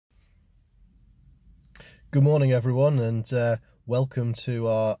Good morning, everyone, and welcome to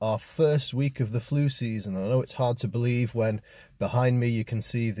our first week of the flu season. I know it's hard to believe when behind me you can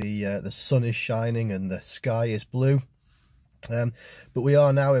see the sun is shining and the sky is blue, but we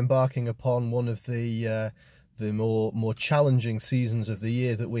are now embarking upon one of the more challenging seasons of the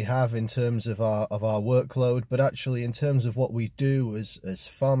year that we have in terms of our workload, but actually in terms of what we do as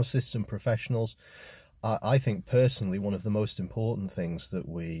pharmacists and professionals. I think personally one of the most important things that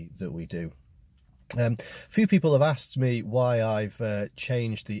we do. A few people have asked me why I've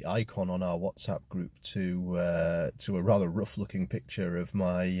changed the icon on our WhatsApp group to a rather rough-looking picture of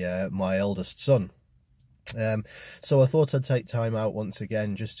my eldest son. So I thought I'd take time out once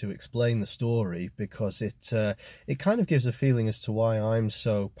again just to explain the story, because it kind of gives a feeling as to why I'm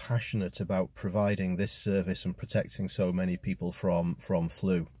so passionate about providing this service and protecting so many people from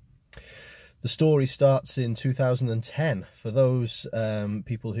flu. The story starts in 2010. For those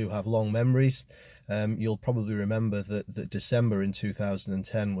people who have long memories, you'll probably remember that December in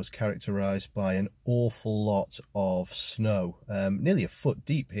 2010 was characterised by an awful lot of snow, nearly a foot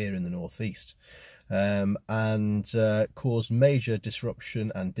deep here in the northeast, and caused major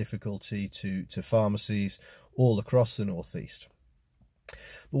disruption and difficulty to pharmacies all across the northeast.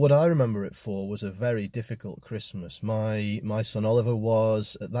 But what I remember it for was a very difficult Christmas. My son Oliver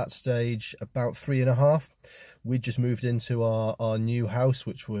was at that stage about 3.5. We'd just moved into our new house,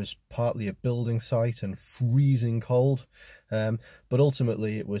 which was partly a building site and freezing cold. But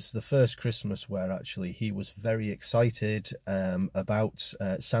ultimately it was the first Christmas where actually he was very excited about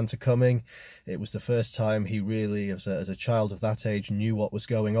Santa coming. It was the first time he really, as a child of that age, knew what was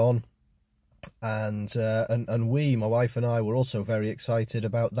going on. And we, my wife and I, were also very excited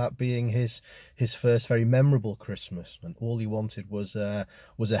about that being his first very memorable Christmas. And all he wanted was a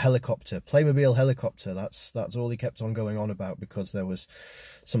helicopter, Playmobil helicopter. That's all he kept on going on about, because there was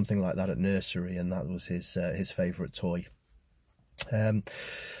something like that at nursery, and that was his favourite toy.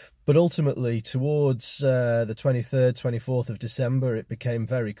 But ultimately, towards the 23rd, 24th of December, it became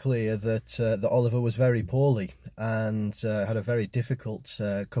very clear that Oliver was very poorly and had a very difficult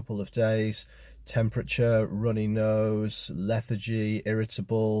couple of days. Temperature, runny nose, lethargy,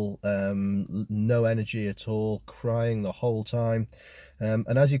 irritable, no energy at all, crying the whole time. And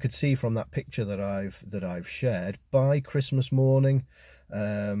as you could see from that picture that I've shared, by Christmas morning,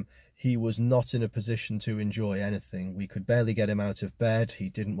 he was not in a position to enjoy anything. We could barely get him out of bed. He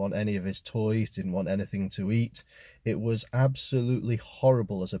didn't want any of his toys, didn't want anything to eat. It was absolutely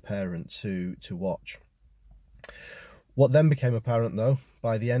horrible as a parent to watch. What then became apparent, though,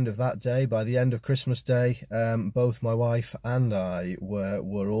 by the end of that day, by the end of Christmas Day, both my wife and I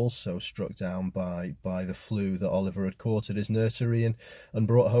were also struck down by the flu that Oliver had caught at his nursery and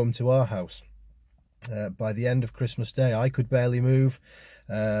brought home to our house. By the end of Christmas Day, I could barely move,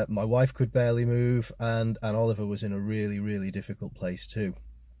 my wife could barely move, and Oliver was in a really, really difficult place too.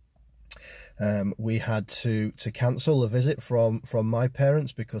 We had to cancel a visit from my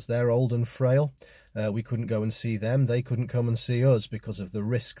parents because they're old and frail. We couldn't go and see them. They couldn't come and see us because of the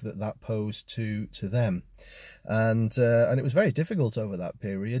risk that posed to them. And it was very difficult over that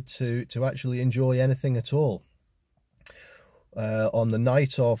period to actually enjoy anything at all. On the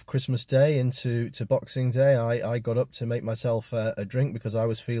night of Christmas Day into Boxing Day, I got up to make myself a drink because I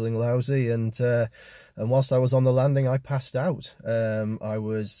was feeling lousy, and whilst I was on the landing, I passed out. I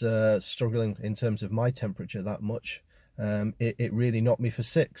was struggling in terms of my temperature that much. It really knocked me for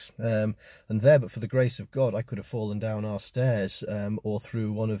six. And there, but for the grace of God, I could have fallen down our stairs or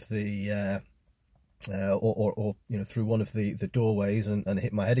through one of the or through one of the doorways and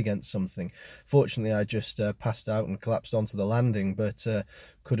hit my head against something. Fortunately, I just passed out and collapsed onto the landing, but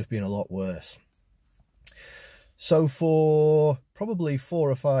could have been a lot worse. So for probably 4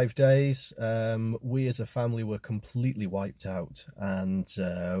 or 5 days, we as a family were completely wiped out, and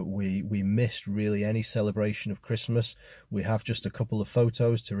we missed really any celebration of Christmas. We have just a couple of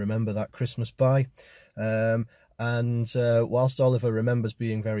photos to remember that Christmas by. And whilst Oliver remembers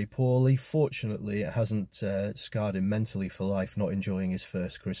being very poorly, fortunately it hasn't scarred him mentally for life, not enjoying his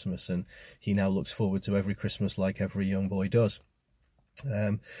first Christmas, and he now looks forward to every Christmas like every young boy does.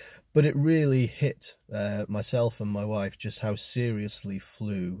 But it really hit myself and my wife just how seriously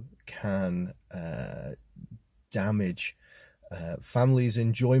flu can damage families'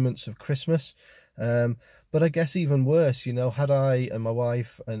 enjoyments of Christmas. But I guess even worse, you know, had I and my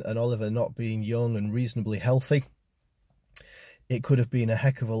wife and Oliver not been young and reasonably healthy, it could have been a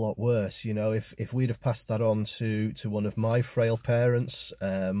heck of a lot worse. You know, if we'd have passed that on to one of my frail parents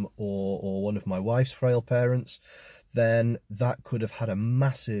or one of my wife's frail parents, then that could have had a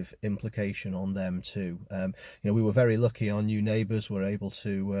massive implication on them too. We were very lucky. Our new neighbours were able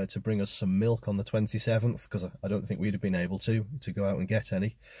to bring us some milk on the 27th, because I don't think we'd have been able to go out and get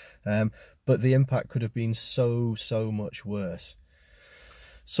any. But the impact could have been so much worse.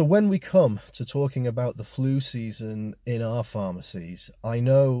 So when we come to talking about the flu season in our pharmacies, I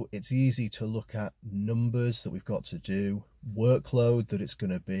know it's easy to look at numbers that we've got to do, workload that it's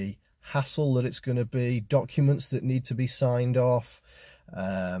going to be, hassle that it's going to be, documents that need to be signed off,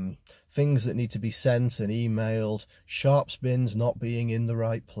 things that need to be sent and emailed, sharps bins not being in the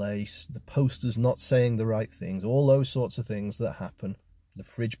right place, the posters not saying the right things, all those sorts of things that happen, the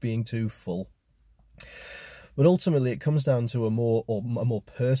fridge being too full. But ultimately, it comes down to a more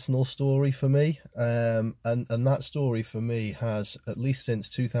personal story for me, and that story for me has, at least since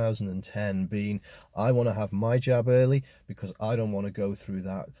 2010, been I want to have my jab early because I don't want to go through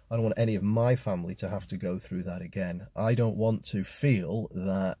that. I don't want any of my family to have to go through that again. I don't want to feel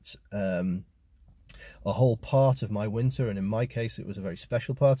that a whole part of my winter, and in my case it was a very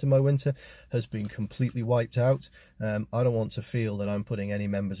special part of my winter, has been completely wiped out. I don't want to feel that I'm putting any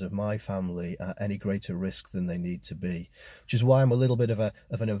members of my family at any greater risk than they need to be, which is why I'm a little bit of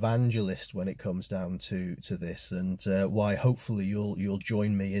an evangelist when it comes down to this, and why hopefully you'll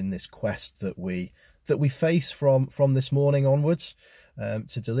join me in this quest that we face from this morning onwards,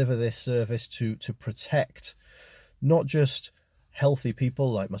 to deliver this service to protect not just healthy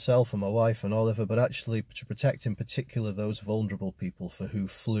people like myself and my wife and Oliver, but actually to protect in particular those vulnerable people for who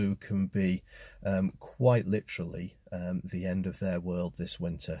flu can be quite literally the end of their world this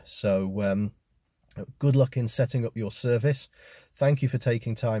winter. So good luck in setting up your service. Thank you for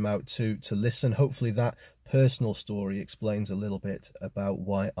taking time out to listen. Hopefully that personal story explains a little bit about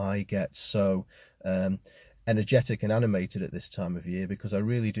why I get so energetic and animated at this time of year, because I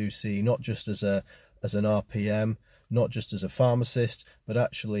really do see, not just as an RPM, not just as a pharmacist, but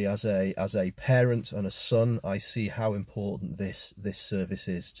actually as a parent and a son, I see how important this service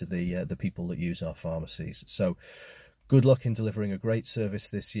is to the people that use our pharmacies. So good luck in delivering a great service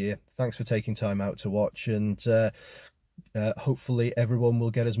this year. Thanks for taking time out to watch, and hopefully everyone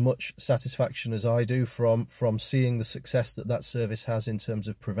will get as much satisfaction as I do from seeing the success that service has in terms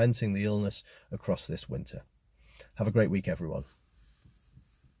of preventing the illness across this winter. Have a great week, everyone.